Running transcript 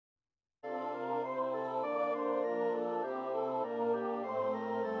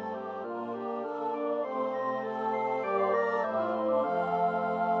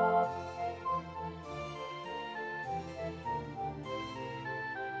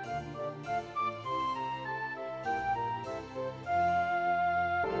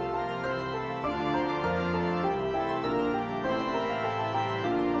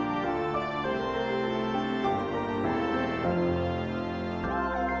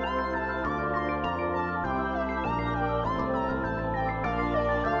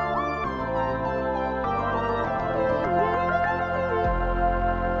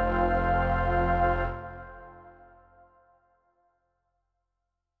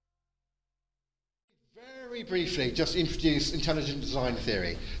very briefly just introduce intelligent design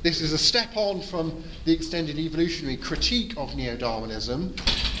theory. This is a step on from the extended evolutionary critique of neo-Darwinism,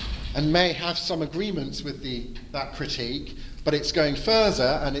 and may have some agreements with that critique, but it's going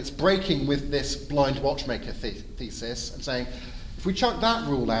further and it's breaking with this blind watchmaker thesis and saying, if we chuck that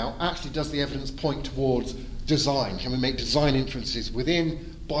rule out, actually does the evidence point towards design? Can we make design inferences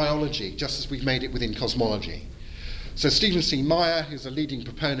within biology, just as we've made it within cosmology? So Stephen C. Meyer, who's a leading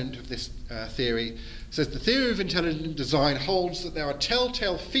proponent of this theory, says the theory of intelligent design holds that there are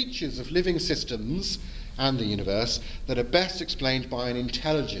telltale features of living systems and the universe that are best explained by an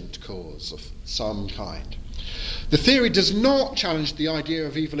intelligent cause of some kind. The theory does not challenge the idea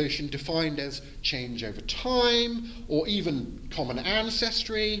of evolution defined as change over time or even common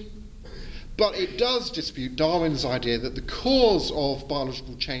ancestry, but it does dispute Darwin's idea that the cause of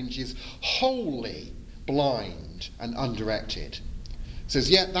biological change is wholly blind and undirected. It says,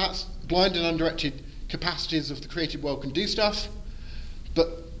 yeah, that's blind and undirected capacities of the created world can do stuff, but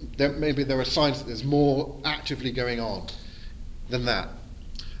maybe there are signs that there's more actively going on than that.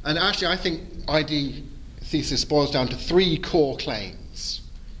 And actually, I think ID thesis boils down to three core claims.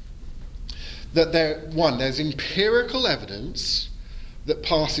 That there's empirical evidence that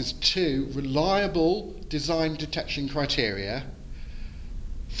passes to reliable design detection criteria.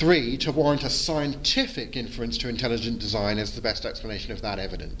 3, to warrant a scientific inference to intelligent design as the best explanation of that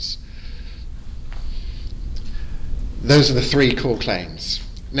evidence. Those are the three core claims.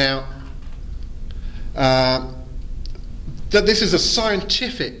 Now, that this is a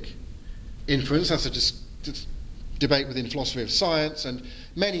scientific inference, that's a debate within philosophy of science, and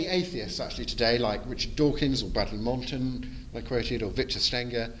many atheists actually today, like Richard Dawkins or Bradley Monton, I quoted, or Victor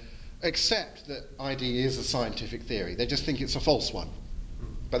Stenger, accept that ID is a scientific theory. They just think it's a false one,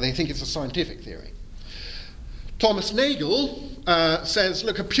 but they think it's a scientific theory. Thomas Nagel says,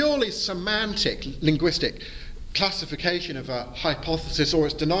 look, a purely semantic, linguistic classification of a hypothesis or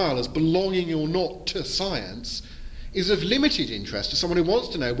its denial as belonging or not to science is of limited interest to someone who wants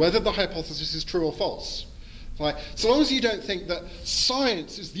to know whether the hypothesis is true or false. Right? So long as you don't think that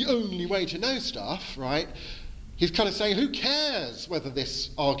science is the only way to know stuff, right? He's kind of saying, who cares whether this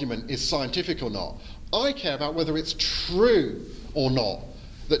argument is scientific or not? I care about whether it's true or not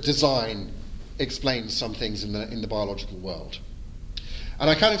that design explains some things in the biological world. And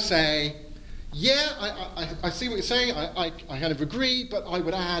I kind of say, yeah, I see what you're saying, I kind of agree, but I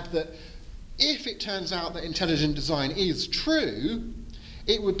would add that if it turns out that intelligent design is true,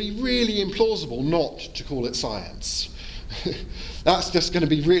 it would be really implausible not to call it science. That's just going to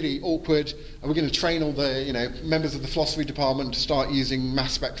be really awkward, and we're going to train all the members of the philosophy department to start using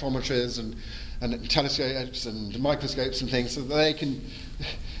mass spectrometers and telescopes and microscopes and things so that they can...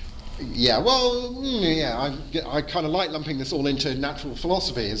 I kind of like lumping this all into natural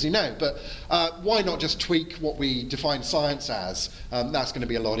philosophy, as you know, but why not just tweak what we define science as? That's going to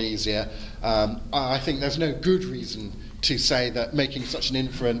be a lot easier. I think there's no good reason to say that making such an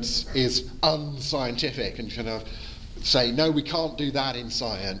inference is unscientific and kind of say, no, we can't do that in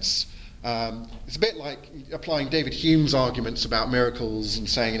science. It's a bit like applying David Hume's arguments about miracles and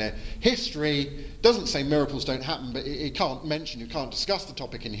saying, history doesn't say miracles don't happen, but it can't discuss the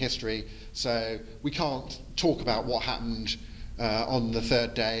topic in history, so we can't talk about what happened on the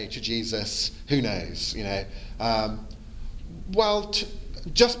third day to Jesus. Who knows,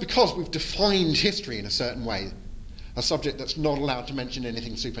 just because we've defined history in a certain way, a subject that's not allowed to mention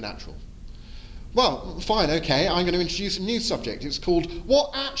anything supernatural. Well, fine, okay, I'm going to introduce a new subject. It's called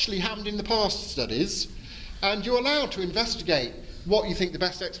What Actually Happened in the Past Studies, and you're allowed to investigate what you think the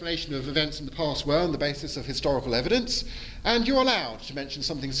best explanation of events in the past were on the basis of historical evidence, and you're allowed to mention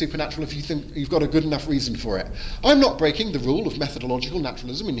something supernatural if you think you've got a good enough reason for it. I'm not breaking the rule of methodological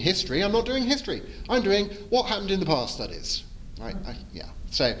naturalism in history. I'm not doing history. I'm doing what happened in the past studies. Right?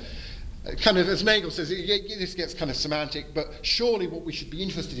 So, kind of, as Nagel says, this gets kind of semantic, but surely what we should be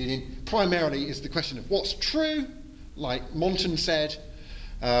interested in primarily is the question of what's true, like Monton said,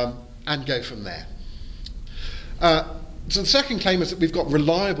 and go from there. So the second claim is that we've got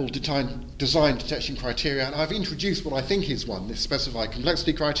reliable design detection criteria, and I've introduced what I think is one, this specified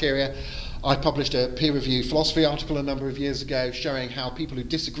complexity criteria. I published a peer-reviewed philosophy article a number of years ago showing how people who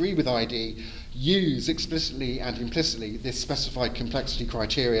disagree with ID use explicitly and implicitly this specified complexity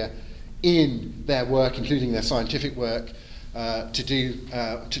criteria in their work, including their scientific work, to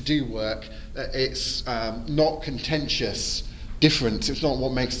do work. It's not contentious difference. It's not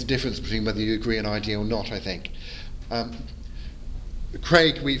what makes the difference between whether you agree on ID or not, I think.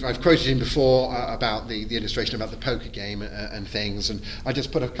 Craig, I've quoted him before about the illustration about the poker game and things, and I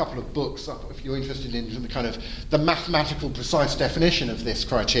just put a couple of books up if you're interested in the kind of the mathematical precise definition of this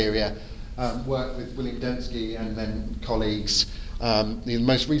criteria. work with William Dembski and then colleagues. The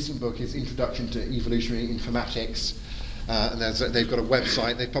most recent book is Introduction to Evolutionary Informatics, and they've got a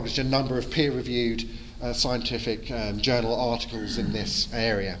website. They've published a number of peer-reviewed scientific journal articles in this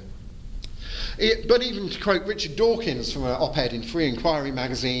area. But even to quote Richard Dawkins from an op-ed in Free Inquiry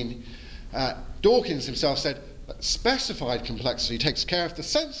magazine, Dawkins himself said, specified complexity takes care of the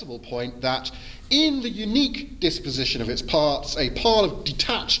sensible point that in the unique disposition of its parts, a pile of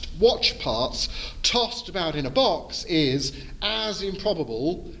detached watch parts tossed about in a box is as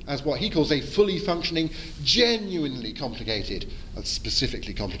improbable as what he calls a fully functioning, genuinely complicated,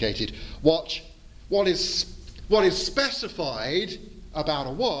 specifically complicated watch. What is specified about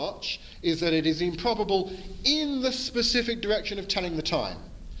a watch is that it is improbable in the specific direction of telling the time.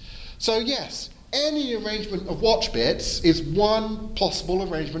 So yes, any arrangement of watch bits is one possible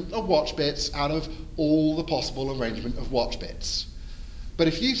arrangement of watch bits out of all the possible arrangement of watch bits. But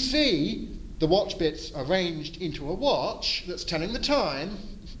if you see the watch bits arranged into a watch that's telling the time,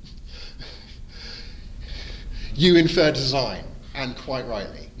 you infer design, and quite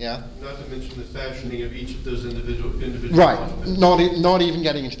rightly, yeah? Not to mention the fashioning of each of those individual right, watch bits. not even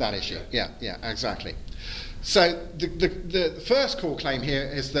getting into that issue. Yeah, exactly. So the first core claim here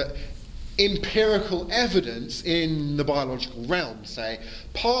is that empirical evidence in the biological realm, say,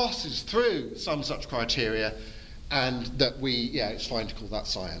 passes through some such criteria, and that it's fine to call that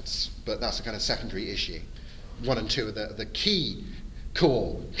science, but that's a kind of secondary issue. 1 and 2 are the key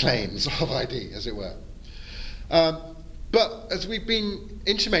core claims of ID, as it were. But as we've been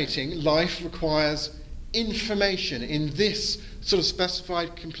intimating, life requires information in this sort of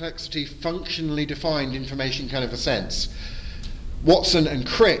specified complexity, functionally defined information kind of a sense. Watson and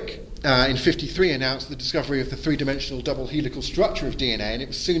Crick in 53 announced the discovery of the three-dimensional double helical structure of DNA, and it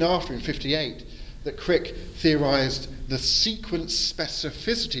was soon after, in 58, that Crick theorized the sequence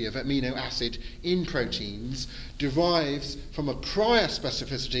specificity of amino acid in proteins derives from a prior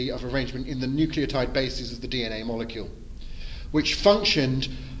specificity of arrangement in the nucleotide bases of the DNA molecule, which functioned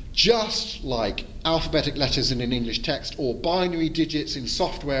just like alphabetic letters in an English text or binary digits in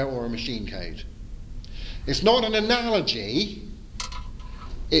software or a machine code. It's not an analogy,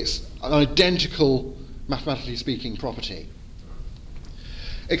 it's an identical, mathematically speaking, property.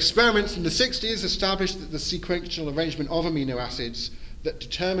 Experiments in the 60s established that the sequential arrangement of amino acids that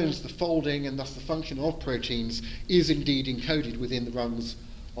determines the folding and thus the function of proteins is indeed encoded within the rungs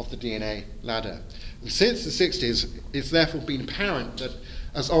of the DNA ladder. And since the 60s, it's therefore been apparent that,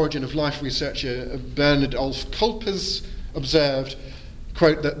 as origin of life researcher Bernard Ulf Kulpers observed,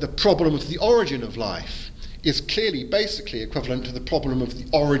 quote, that the problem of the origin of life is clearly basically equivalent to the problem of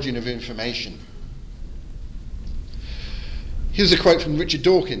the origin of information. Here's a quote from Richard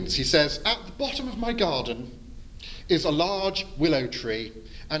Dawkins. He says, "At the bottom of my garden is a large willow tree,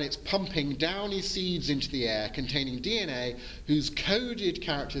 and it's pumping downy seeds into the air containing DNA whose coded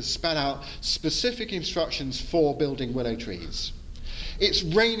characters spell out specific instructions for building willow trees. It's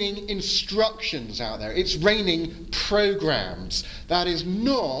raining instructions out there. It's raining programs. That is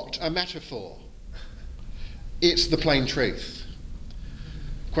not a metaphor. It's the plain truth."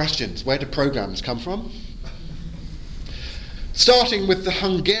 Questions: where do programs come from? Starting with the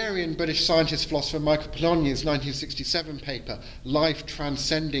Hungarian British scientist philosopher Michael Polanyi's 1967 paper, Life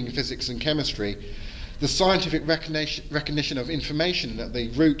Transcending Physics and Chemistry, the scientific recognition of information at the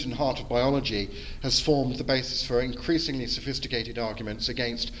root and heart of biology has formed the basis for increasingly sophisticated arguments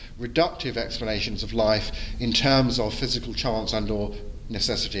against reductive explanations of life in terms of physical chance and or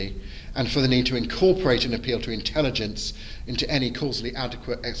necessity, and for the need to incorporate an appeal to intelligence into any causally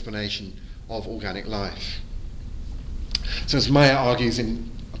adequate explanation of organic life. So as Mayer argues in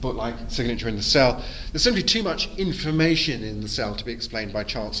a book like Signature in the Cell, there's simply too much information in the cell to be explained by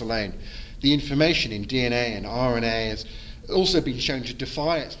chance alone. The information in DNA and RNA has also been shown to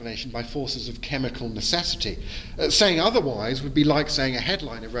defy explanation by forces of chemical necessity. Saying otherwise would be like saying a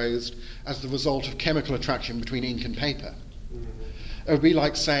headline arose as the result of chemical attraction between ink and paper. It would be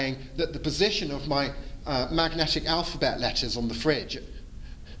like saying that the position of my magnetic alphabet letters on the fridge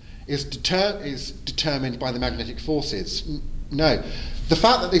is determined by the magnetic forces. No. The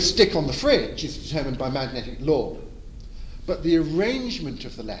fact that they stick on the fridge is determined by magnetic law. But the arrangement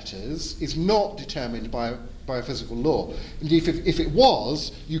of the letters is not determined by a physical law. Indeed, if it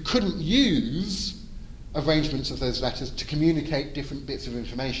was, you couldn't use arrangements of those letters to communicate different bits of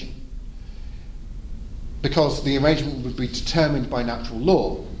information, because the arrangement would be determined by natural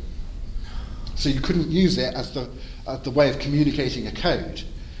law. So you couldn't use it as the way of communicating a code.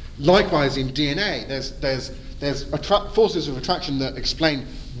 Likewise, in DNA, there's forces of attraction that explain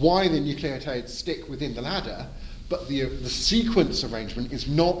why the nucleotides stick within the ladder, but the sequence arrangement is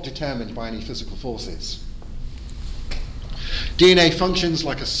not determined by any physical forces. DNA functions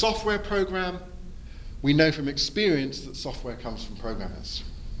like a software program. We know from experience that software comes from programmers.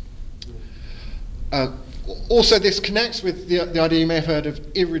 Also, this connects with the idea you may have heard of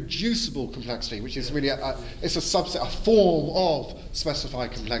irreducible complexity, which is really it's a subset, a form of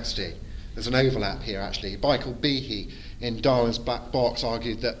specified complexity. There's an overlap here, actually. A guy called Behe in Darwin's Black Box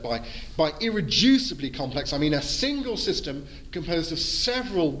argued that by irreducibly complex, I mean a single system composed of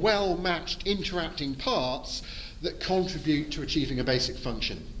several well-matched interacting parts that contribute to achieving a basic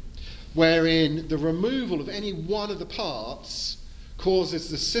function, wherein the removal of any one of the parts causes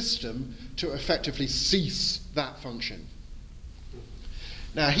the system to effectively cease that function.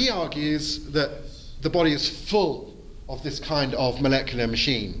 Now, he argues that the body is full of this kind of molecular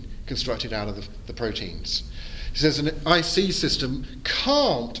machine constructed out of the proteins. He says an IC system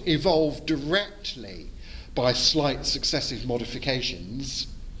can't evolve directly by slight successive modifications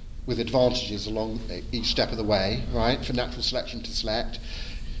with advantages along each step of the way, right, for natural selection to select,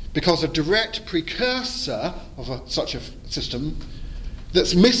 because a direct precursor of such a system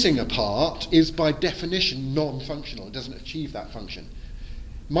that's missing a part is by definition non-functional. It doesn't achieve that function.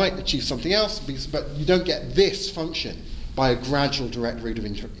 It might achieve something else, but you don't get this function by a gradual direct route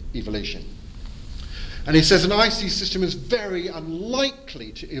of evolution. And he says an IC system is very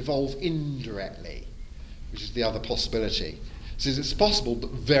unlikely to evolve indirectly, which is the other possibility. He says it's possible,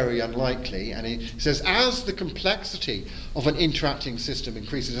 but very unlikely. And he says as the complexity of an interacting system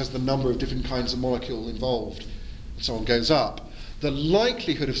increases, as the number of different kinds of molecule involved and so on goes up, the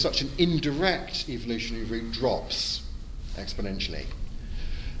likelihood of such an indirect evolutionary route drops exponentially.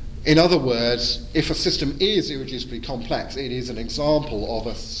 In other words, if a system is irreducibly complex, it is an example of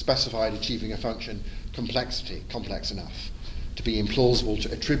a specified achieving a function complexity, complex enough to be implausible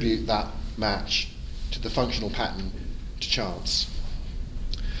to attribute that match to the functional pattern to chance.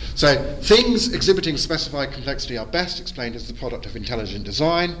 So things exhibiting specified complexity are best explained as the product of intelligent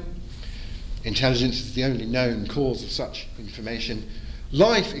design. Intelligence is the only known cause of such information.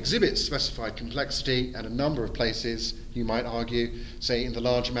 Life exhibits specified complexity at a number of places, you might argue, say in the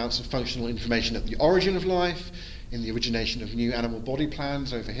large amounts of functional information at the origin of life, in the origination of new animal body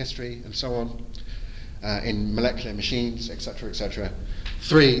plans over history, and so on, in molecular machines, etc., etc.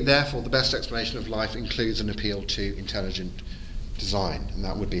 3, therefore, the best explanation of life includes an appeal to intelligent design, and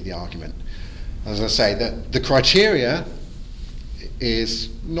that would be the argument. As I say, the criteria is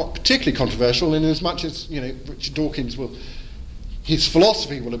not particularly controversial in as much as, Richard Dawkins his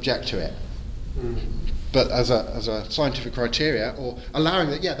philosophy will object to it. But as a scientific criteria, or allowing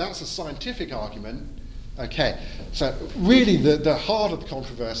that, that's a scientific argument, okay. So really the heart of the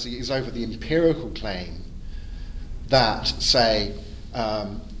controversy is over the empirical claim that, say,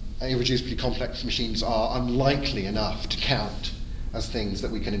 irreducibly complex machines are unlikely enough to count as things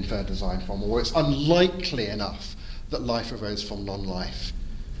that we can infer design from, or it's unlikely enough that life arose from non-life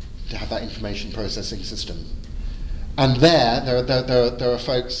to have that information processing system. And there are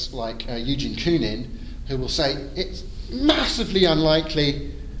folks like Eugene Koonin who will say it's massively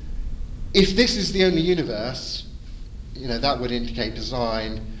unlikely. If this is the only universe, that would indicate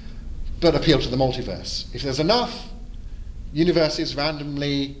design, but appeal to the multiverse. If there's enough universes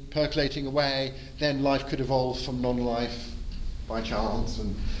randomly percolating away, then life could evolve from non-life by chance.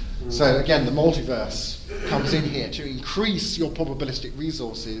 And so again, the multiverse comes in here to increase your probabilistic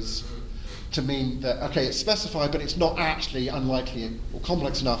resources to mean that, okay, it's specified, but it's not actually unlikely or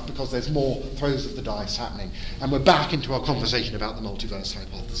complex enough because there's more throws of the dice happening. And we're back into our conversation about the multiverse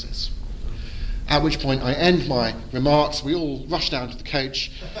hypothesis. At which point I end my remarks. We all rush down to the coach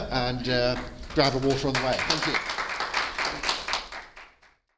and grab a water on the way. Thank you.